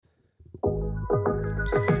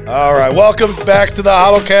All right, welcome back to the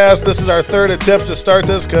HOTLCast. This is our third attempt to start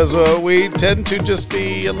this because we tend to just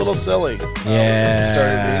be a little silly. Yeah.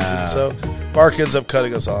 Starting these, so Mark ends up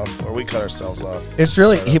cutting us off, or we cut ourselves off. It's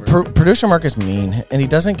really producer Mark is mean, and he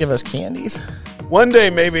doesn't give us candies. One day,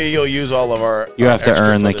 maybe you'll use all of our. You have to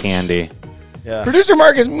earn footage. the candy. Yeah. Producer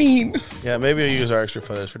Mark is mean. Yeah, maybe you'll use our extra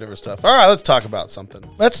footage for different stuff. All right, let's talk about something.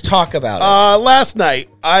 Let's talk about it. Last night,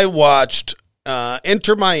 I watched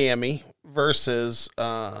Inter Miami versus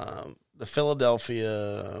the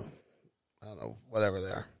Philadelphia, I don't know, whatever they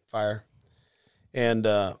are, Fire. And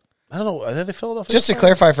I don't know, are they the Philadelphia Just to Fire?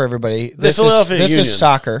 clarify for everybody, this is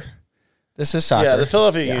soccer. This is soccer. Yeah, the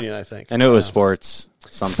Philadelphia Union, I think. I knew it was sports.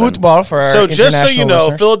 Something. Football for our So just so you know,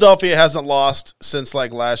 listeners. Philadelphia hasn't lost since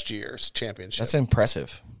like last year's championship. That's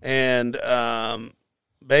impressive. And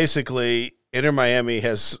basically, Inter Miami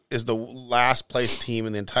is the last place team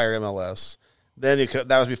in the entire MLS. Then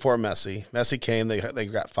that was before Messi. Messi came. They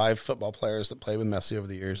got 5 football players that played with Messi over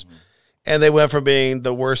the years, and they went from being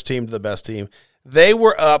the worst team to the best team. They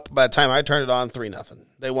were up by the time I turned it on 3-0.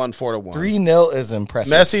 They won 4-1. 3-0 is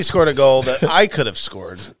impressive. Messi scored a goal that I could have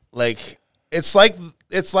scored. Like it's like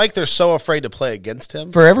they're so afraid to play against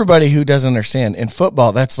him. For everybody who doesn't understand, in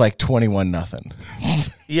football, that's like 21-0.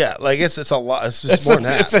 Yeah, like it's a lot. It's just more than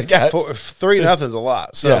that. 3-0 is a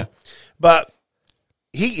lot. So, Yeah. But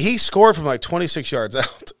he scored from like 26 yards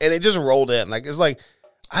out, and it just rolled in. Like it's like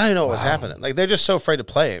I don't even know what was happening. Like they're just so afraid to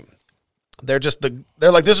play him. They're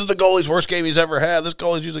like, this is the goalie's worst game he's ever had. This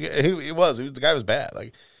goalie's usually the guy was bad.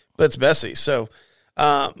 Like, but it's Messi. So,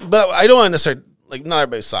 but I don't necessarily like not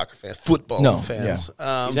everybody's soccer fans, football fans.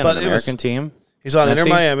 Yeah. He's on an American team. He's on Messi? Inter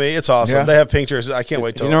Miami. It's awesome. Yeah. They have pink jerseys. I can't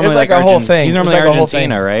wait till normally It's like a whole thing. He's normally It's like a whole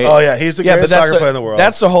Argentina, thing. right? Oh yeah, he's the greatest soccer player in the world.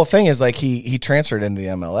 That's the whole thing. Is like he transferred into the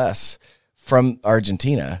MLS from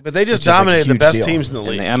Argentina, but they just which is, like, a dominated the huge best deal. teams in the And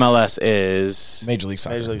league. the MLS is Major League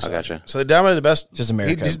Soccer. Major League Soccer. gotcha. So they dominated the best. Just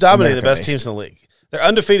America. He's dominated the best America-based. teams in the league. They're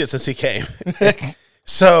undefeated since he came.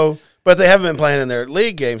 So, but they haven't been playing in their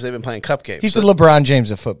league games. They've been playing cup games. He's So the LeBron James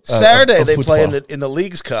of football. Saturday they play in the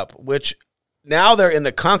Leagues Cup, which now they're in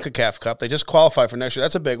the CONCACAF Cup. They just qualified for next year.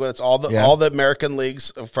 That's a big one. It's all the American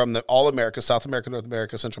leagues from all America, South America, North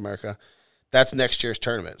America, Central America. That's next year's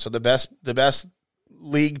tournament. So the best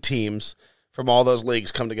league teams from all those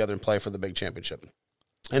leagues come together and play for the big championship.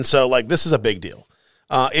 And so, like, this is a big deal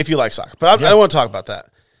if you like soccer. But I don't want to talk about that.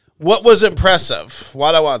 What was impressive,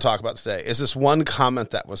 what I want to talk about today, is this one comment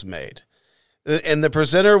that was made. And the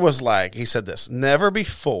presenter was like, he said this, never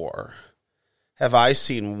before have I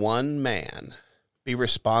seen one man be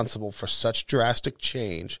responsible for such drastic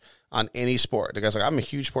change on any sport. The guy's like, I'm a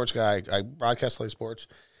huge sports guy. I broadcast all these sports.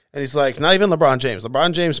 And he's like, not even LeBron James.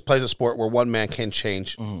 LeBron James plays a sport where one man can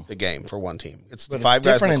change the game for one team. It's But 5 it's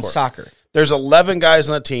guys different on in the court. soccer. There's 11 guys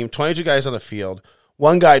on a team, 22 guys on the field.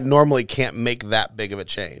 One guy normally can't make that big of a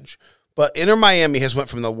change. But Inter Miami has went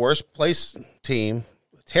from the worst place team,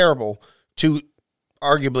 terrible, to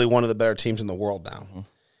arguably one of the better teams in the world now.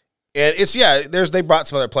 And it's they brought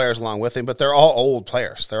some other players along with him, but they're all old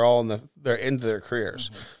players. They're all they're into their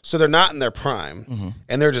careers, so they're not in their prime,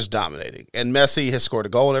 and they're just dominating. And Messi has scored a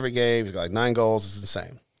goal in every game. He's got like 9 goals. It's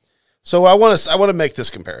insane. So I want to make this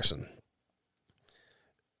comparison.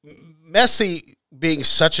 Messi, being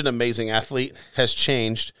such an amazing athlete, has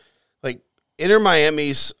changed. Like Inter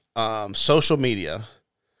Miami's social media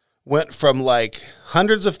went from like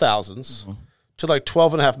hundreds of thousands to like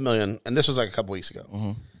 12.5 million, and this was like a couple weeks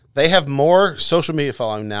ago. They have more social media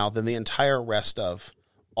following now than the entire rest of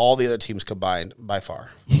all the other teams combined by far.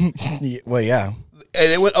 Well, yeah.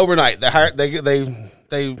 And it went overnight. They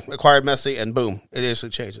acquired Messi, and boom, it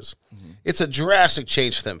instantly changes. It's a drastic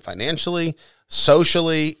change for them financially,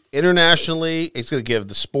 socially, internationally. It's going to give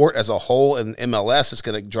the sport as a whole and MLS. It's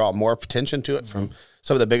going to draw more attention to it from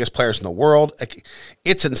some of the biggest players in the world.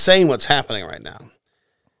 It's insane what's happening right now.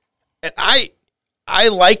 And I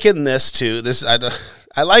liken this to this.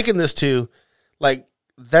 I liken this to like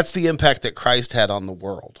that's the impact that Christ had on the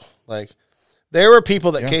world. Like there were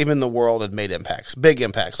people that came in the world and made impacts, big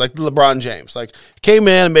impacts, like LeBron James. Like came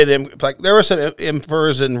in and made him like there were some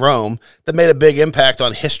emperors in Rome that made a big impact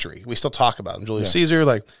on history. We still talk about him, Julius Caesar.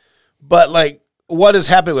 But what is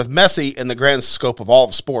happening with Messi in the grand scope of all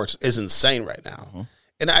of sports is insane right now.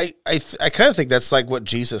 And I kind of think that's like what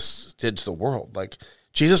Jesus did to the world. Like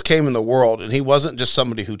Jesus came in the world, and he wasn't just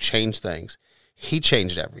somebody who changed things. He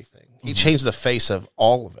changed everything. He changed the face of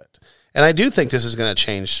all of it. And I do think this is going to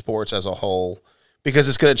change sports as a whole because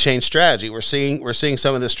it's going to change strategy. We're seeing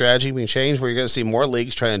some of this strategy being changed where you're going to see more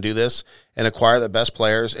leagues trying to do this and acquire the best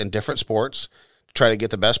players in different sports to try to get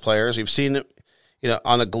the best players. You've seen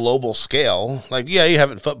on a global scale. Like, yeah, you have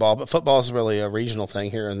it in football, but football is really a regional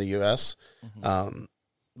thing here in the U.S.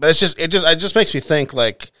 But it just makes me think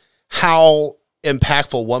like how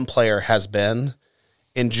impactful one player has been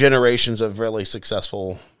in generations of really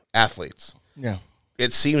successful athletes. Yeah.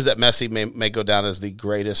 It seems that Messi may go down as the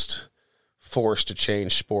greatest force to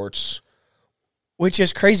change sports. Which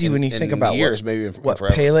is crazy when you think about years, what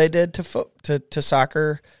Pele did to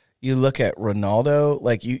soccer. You look at Ronaldo,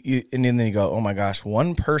 like and then you go, oh my gosh,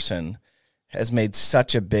 one person has made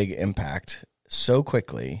such a big impact so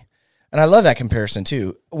quickly. And I love that comparison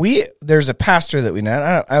too. There's a pastor that we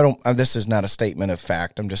know. I don't. This is not a statement of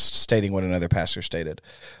fact. I'm just stating what another pastor stated.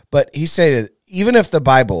 But he stated, even if the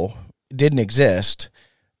Bible didn't exist,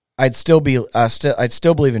 I'd still believe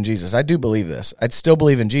in Jesus. I do believe this. I'd still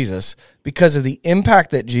believe in Jesus because of the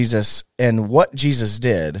impact that Jesus and what Jesus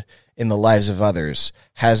did in the lives of others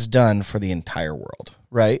has done for the entire world.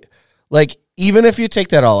 Right? Like, even if you take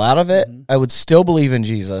that all out of it, I would still believe in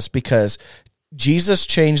Jesus because Jesus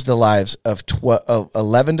changed the lives of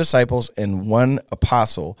 11 disciples and one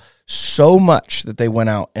apostle so much that they went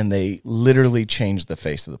out and they literally changed the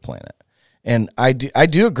face of the planet. And I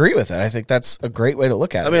do agree with that. I think that's a great way to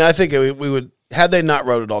look at it. I mean, I think we would, had they not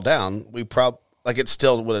wrote it all down, it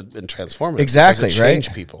still would have been transformative. Exactly, because it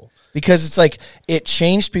changed people. Because it's like it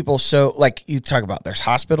changed people. So like you talk about, there's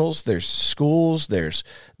hospitals, there's schools, there's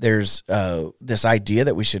this idea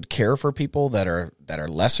that we should care for people that are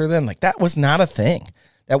lesser than. Like, that was not a thing.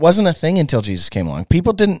 That wasn't a thing until Jesus came along.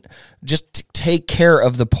 People didn't just take care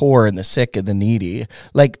of the poor and the sick and the needy.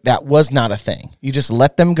 Like, that was not a thing. You just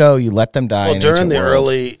let them go. You let them die. Well,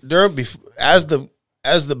 as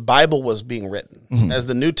the Bible was being written, as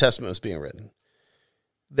the New Testament was being written,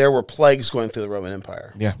 there were plagues going through the Roman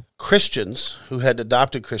Empire. Yeah. Christians who had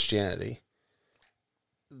adopted Christianity,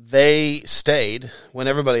 they stayed when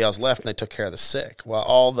everybody else left and they took care of the sick while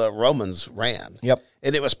all the Romans ran. Yep.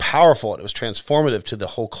 And it was powerful. And it was transformative to the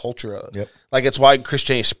whole culture. Yep. Like, it's why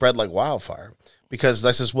Christianity spread like wildfire, because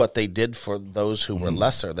this is what they did for those who were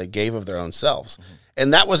lesser. They gave of their own selves.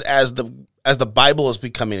 And that was as the Bible is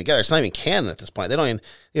becoming together. It's not even canon at this point. They don't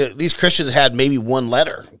even, these Christians had maybe one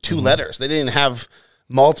letter, two letters. They didn't have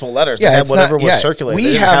multiple letters. They had whatever was circulated.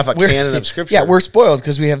 They didn't have a canon of scripture. Yeah, we're spoiled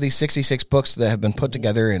because we have these 66 books that have been put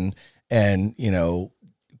together and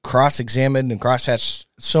cross-examined and cross-hatched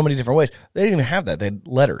so many different ways. They didn't even have that. They had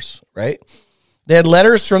letters, right? They had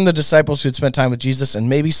letters from the disciples who had spent time with Jesus, and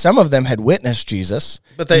maybe some of them had witnessed Jesus.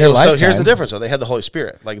 But so here's the difference. So they had the Holy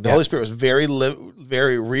Spirit. Like, the Holy Spirit was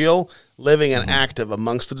very real, living, and active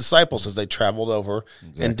amongst the disciples as they traveled over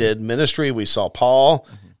and did ministry. We saw Paul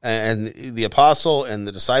and the apostle and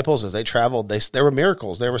the disciples as they traveled. There were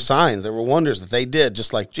miracles, there were signs, there were wonders that they did,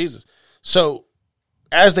 just like Jesus. So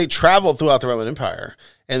as they traveled throughout the Roman Empire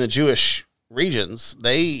and the Jewish regions,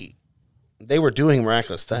 they were doing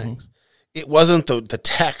miraculous things. It wasn't the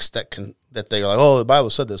text that they were like, oh, the Bible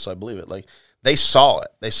said this, so I believe it. Like, they saw it.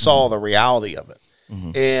 They saw the reality of it.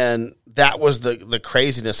 And that was the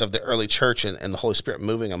craziness of the early church and the Holy Spirit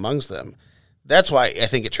moving amongst them. That's why I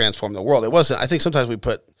think it transformed the world. It wasn't, I think sometimes we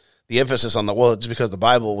put the emphasis on just because the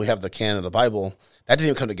Bible, we have the canon of the Bible, that didn't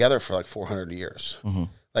even come together for like 400 years.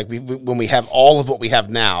 Like, when we have all of what we have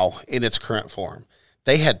now in its current form,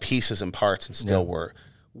 they had pieces and parts and still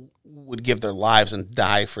would give their lives and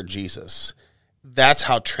die for Jesus. That's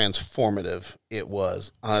how transformative it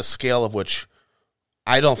was, on a scale of which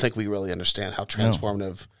I don't think we really understand how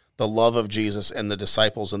transformative the love of Jesus and the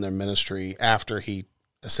disciples and their ministry after he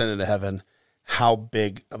ascended to heaven, how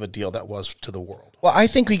big of a deal that was to the world. Well, I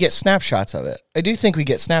think we get snapshots of it. I do think we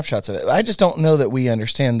get snapshots of it. I just don't know that we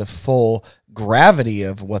understand the full gravity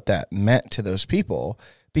of what that meant to those people,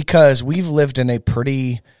 because we've lived in a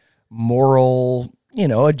pretty moral,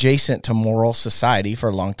 adjacent to moral society for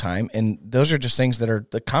a long time. And those are just things that are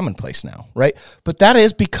the commonplace now, right? But that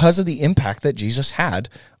is because of the impact that Jesus had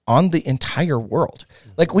on the entire world.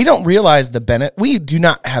 Like, we don't realize we do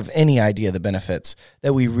not have any idea the benefits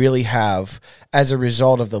that we really have as a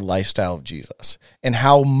result of the lifestyle of Jesus and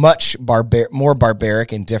how much more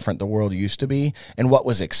barbaric and different the world used to be and what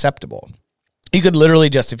was acceptable. You could literally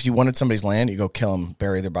just, if you wanted somebody's land, you go kill them,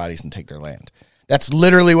 bury their bodies, and take their land. That's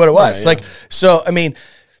literally what it was. Right, yeah. So, I mean,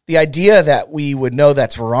 the idea that we would know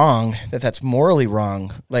that's wrong, that's morally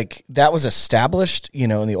wrong, like, that was established, in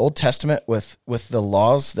the Old Testament with the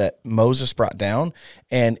laws that Moses brought down,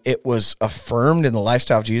 and it was affirmed in the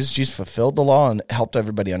lifestyle of Jesus. Jesus fulfilled the law and helped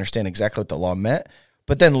everybody understand exactly what the law meant,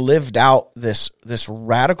 but then lived out this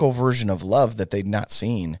radical version of love that they'd not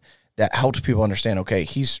seen, that helped people understand, okay,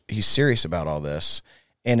 he's serious about all this,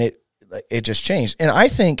 and it just changed. And I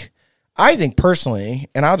think I think personally,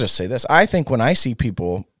 and I'll just say this, I think when I see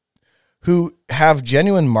people who have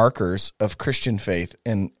genuine markers of Christian faith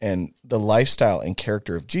and the lifestyle and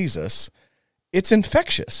character of Jesus, it's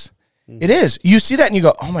infectious. It is. You see that and you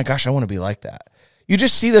go, oh my gosh, I want to be like that. You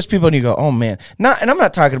just see those people and you go, oh man. And I'm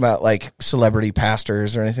not talking about like celebrity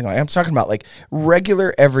pastors or anything like that. I'm talking about like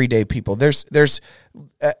regular everyday people. There's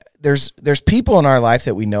people in our life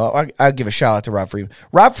that we know. I'll give a shout out to Rob Freeman.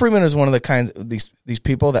 Rob Freeman is one of the kinds of these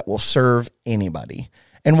people that will serve anybody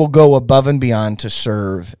and will go above and beyond to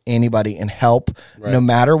serve anybody and help no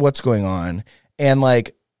matter what's going on. And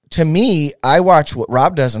like, to me, I watch what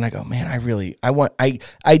Rob does and I go, man,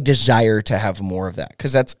 I desire to have more of that,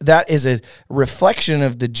 because that is a reflection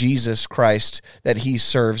of the Jesus Christ that he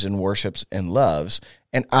serves and worships and loves.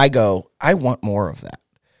 And I go, I want more of that.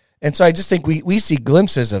 And so I just think we see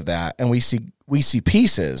glimpses of that, and we see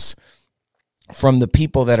pieces from the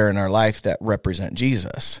people that are in our life that represent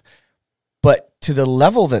Jesus. But to the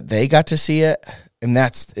level that they got to see it, and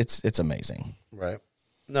it's amazing. Right.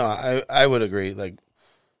 No, I would agree. Like,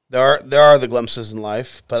 there are the glimpses in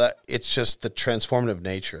life, but it's just the transformative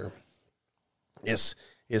nature is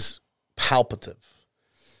palpative.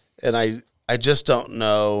 And I just don't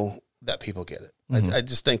know that people get it. Mm-hmm. I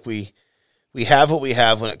just think we have what we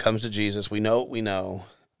have when it comes to Jesus. We know what we know,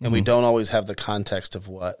 and we don't always have the context of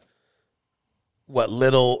what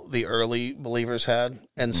little the early believers had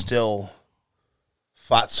and still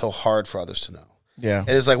fought so hard for others to know. Yeah. And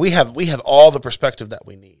it's like we have all the perspective that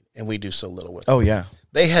we need, and we do so little with it. Oh yeah.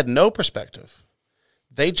 They had no perspective.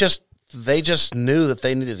 They just knew that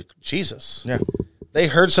they needed Jesus. Yeah. They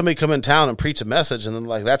heard somebody come in town and preach a message, and then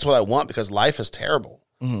like, that's what I want because life is terrible.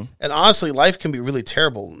 Mm-hmm. And honestly, life can be really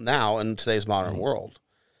terrible now in today's modern world.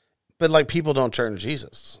 But like, people don't turn to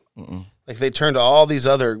Jesus. Mm-mm. Like, they turn to all these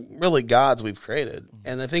other really gods we've created.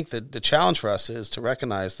 And I think that the challenge for us is to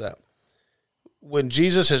recognize that when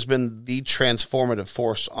Jesus has been the transformative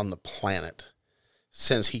force on the planet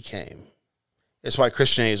since he came, it's why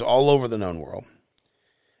Christianity is all over the known world,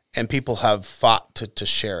 and people have fought to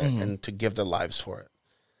share it and to give their lives for it.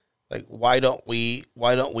 Like, why don't we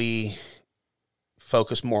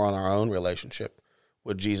focus more on our own relationship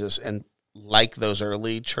with Jesus, and like those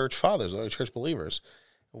early church fathers, early church believers?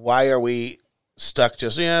 Why are we stuck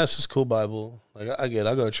just, this is cool Bible, like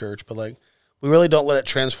I'll go to church, but like, we really don't let it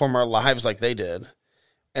transform our lives like they did,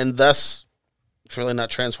 and thus it's really not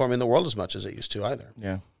transforming the world as much as it used to either.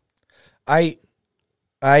 Yeah.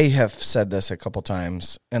 I have said this a couple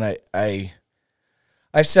times, and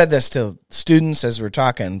I've said this to students as we're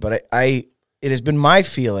talking, but it has been my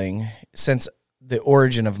feeling since the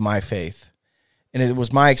origin of my faith, and it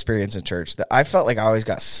was my experience in church, that I felt like I always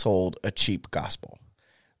got sold a cheap gospel.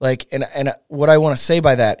 Like, and what I want to say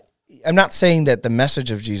by that, I'm not saying that the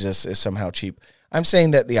message of Jesus is somehow cheap. I'm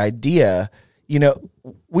saying that the idea,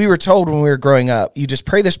 we were told when we were growing up, you just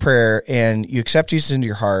pray this prayer and you accept Jesus into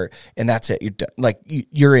your heart, and that's it. You're done. Like,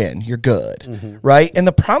 you're in, you're good, right? And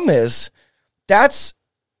the problem is,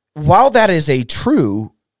 while that is a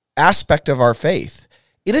true aspect of our faith,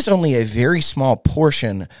 it is only a very small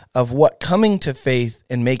portion of what coming to faith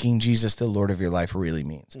and making Jesus the Lord of your life really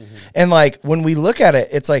means. Mm-hmm. And like, when we look at it,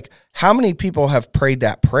 it's like, how many people have prayed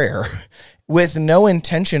that prayer with no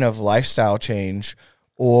intention of lifestyle change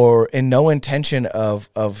and no intention of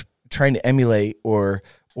trying to emulate or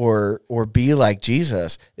be like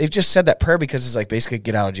Jesus? They've just said that prayer because it's like basically a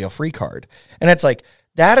get out of jail free card. And it's like,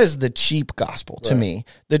 that is the cheap gospel to me.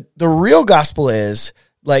 The real gospel is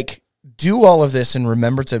like, do all of this in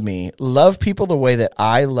remembrance of me. Love people the way that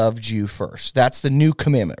I loved you first. That's the new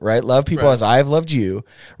commandment, right? Love people as I have loved you,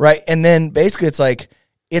 right? And then basically it's like,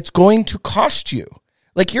 it's going to cost you.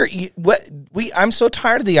 Like, I'm so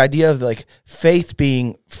tired of the idea of like faith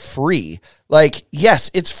being free. Like,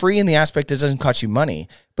 yes, it's free in the aspect it doesn't cost you money,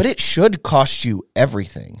 but it should cost you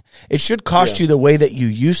everything. It should cost you the way that you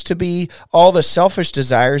used to be, all the selfish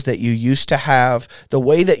desires that you used to have, the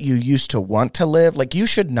way that you used to want to live. Like, you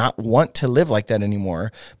should not want to live like that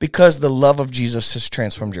anymore because the love of Jesus has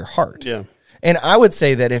transformed your heart. Yeah. And I would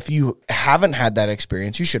say that if you haven't had that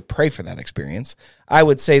experience, you should pray for that experience. I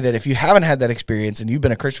would say that if you haven't had that experience and you've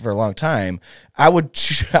been a Christian for a long time, I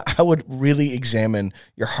would really examine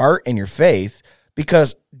your heart and your faith,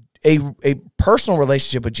 because a personal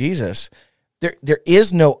relationship with Jesus, there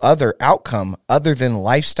is no other outcome other than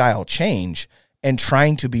lifestyle change and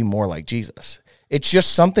trying to be more like Jesus. It's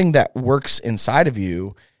just something that works inside of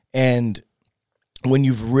you, and when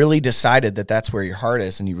you've really decided that that's where your heart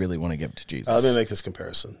is and you really want to give it to Jesus. Let me make this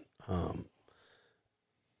comparison.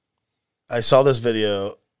 I saw this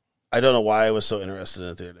video. I don't know why I was so interested in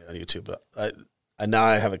it the other day on YouTube, but I now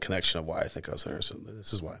I have a connection of why I think I was interested in it.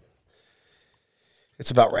 This is why.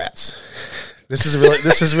 It's about rats. This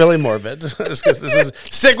is really morbid.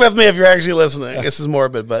 Stick with me if you're actually listening. This is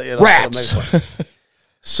morbid, but rats.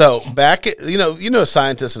 So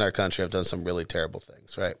scientists in our country have done some really terrible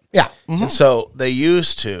things, right? Yeah. Mm-hmm. And so they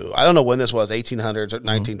used to, I don't know when this was, 1800s or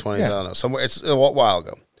 1920s, I don't know, somewhere, it's a while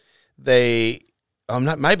ago. They,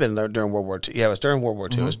 might have been during World War II. Yeah, it was during World War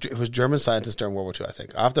II. It was German scientists during World War II, I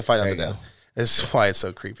think. I'll have to find out the date. This is why it's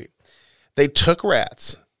so creepy. They took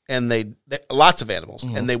rats and they lots of animals,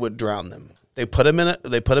 and they would drown them. They put them in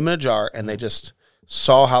a jar, and they just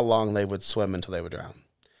saw how long they would swim until they would drown.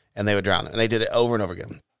 And they would drown them. And they did it over and over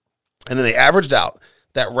again. And then they averaged out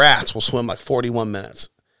that rats will swim like 41 minutes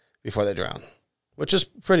before they drown, which is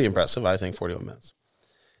pretty impressive, I think, 41 minutes.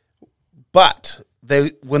 But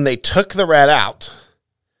when they took the rat out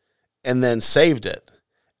and then saved it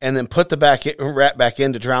and then put the rat back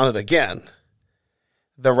in to drown it again,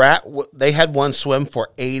 they had one swim for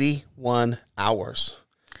 81 hours.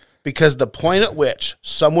 Because the point at which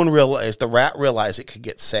the rat realized it could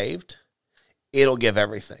get saved, it'll give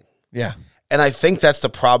everything. Yeah. And I think that's the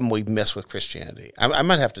problem we miss with Christianity. I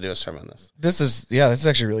might have to do a sermon on this. This is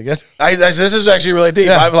actually really good. This is actually really deep.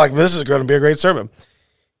 Yeah. I'm like, this is going to be a great sermon.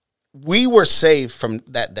 We were saved from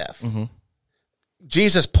that death. Mm-hmm.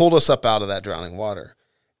 Jesus pulled us up out of that drowning water.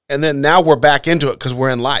 And then now we're back into it because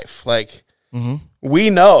we're in life. Like,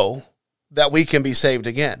 we know that we can be saved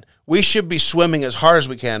again. We should be swimming as hard as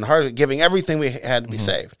we can, giving everything we had to be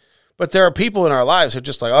saved. But there are people in our lives who are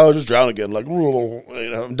just like, oh, just drown again. Like,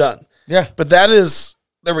 I'm done. Yeah. But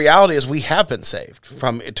the reality is we have been saved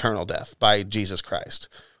from eternal death by Jesus Christ.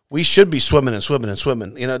 We should be swimming and swimming and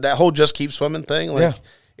swimming. That whole just keep swimming thing,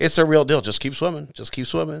 it's a real deal. Just keep swimming. Just keep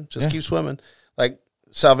swimming. Just keep swimming. Like,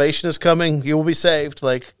 salvation is coming. You will be saved.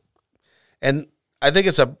 And I think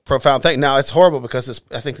it's a profound thing. Now, it's horrible because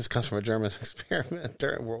I think this comes from a German experiment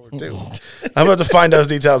during World War II. I'm about to find those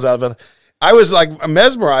details out. But I was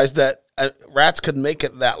mesmerized that rats could make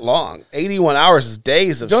it that long. 81 hours is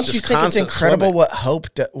days of Don't just you think it's incredible swimming.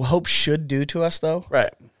 what hope should do to us, though?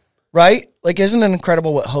 Right. Right? Like, isn't it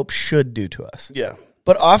incredible what hope should do to us? Yeah.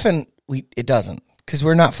 But often it doesn't, because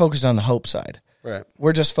we're not focused on the hope side. Right.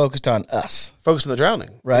 We're just focused on us. Focused on the drowning.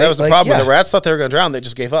 Right. That was the problem. When the rats thought they were going to drown, they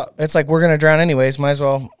just gave up. It's like, we're going to drown anyways. Might as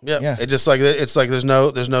well. Yeah. It's like there's no.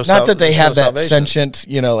 Not that they have that sentient,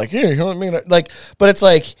 like, here, you let me, like, but it's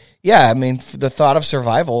like, yeah, I mean, the thought of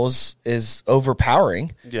survival is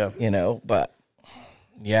overpowering. Yeah. But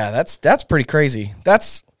yeah, that's pretty crazy.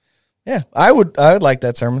 I would like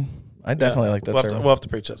that sermon. I definitely like that sermon. We'll have to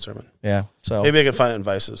preach that sermon. Yeah. So maybe I can find it in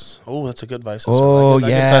Vices. Oh, that's a good Vices. Oh, sermon. I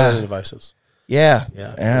can tie that into Vices. Yeah.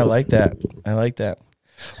 I like that.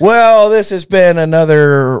 Well, this has been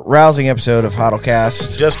another rousing episode of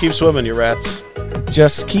HOTLCast. Just keep swimming, you rats.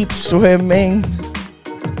 Just keep swimming.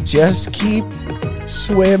 Just keep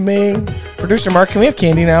swimming. Producer Mark, can we have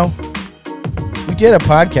candy now? We did a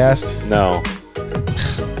podcast. No.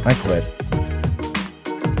 I quit.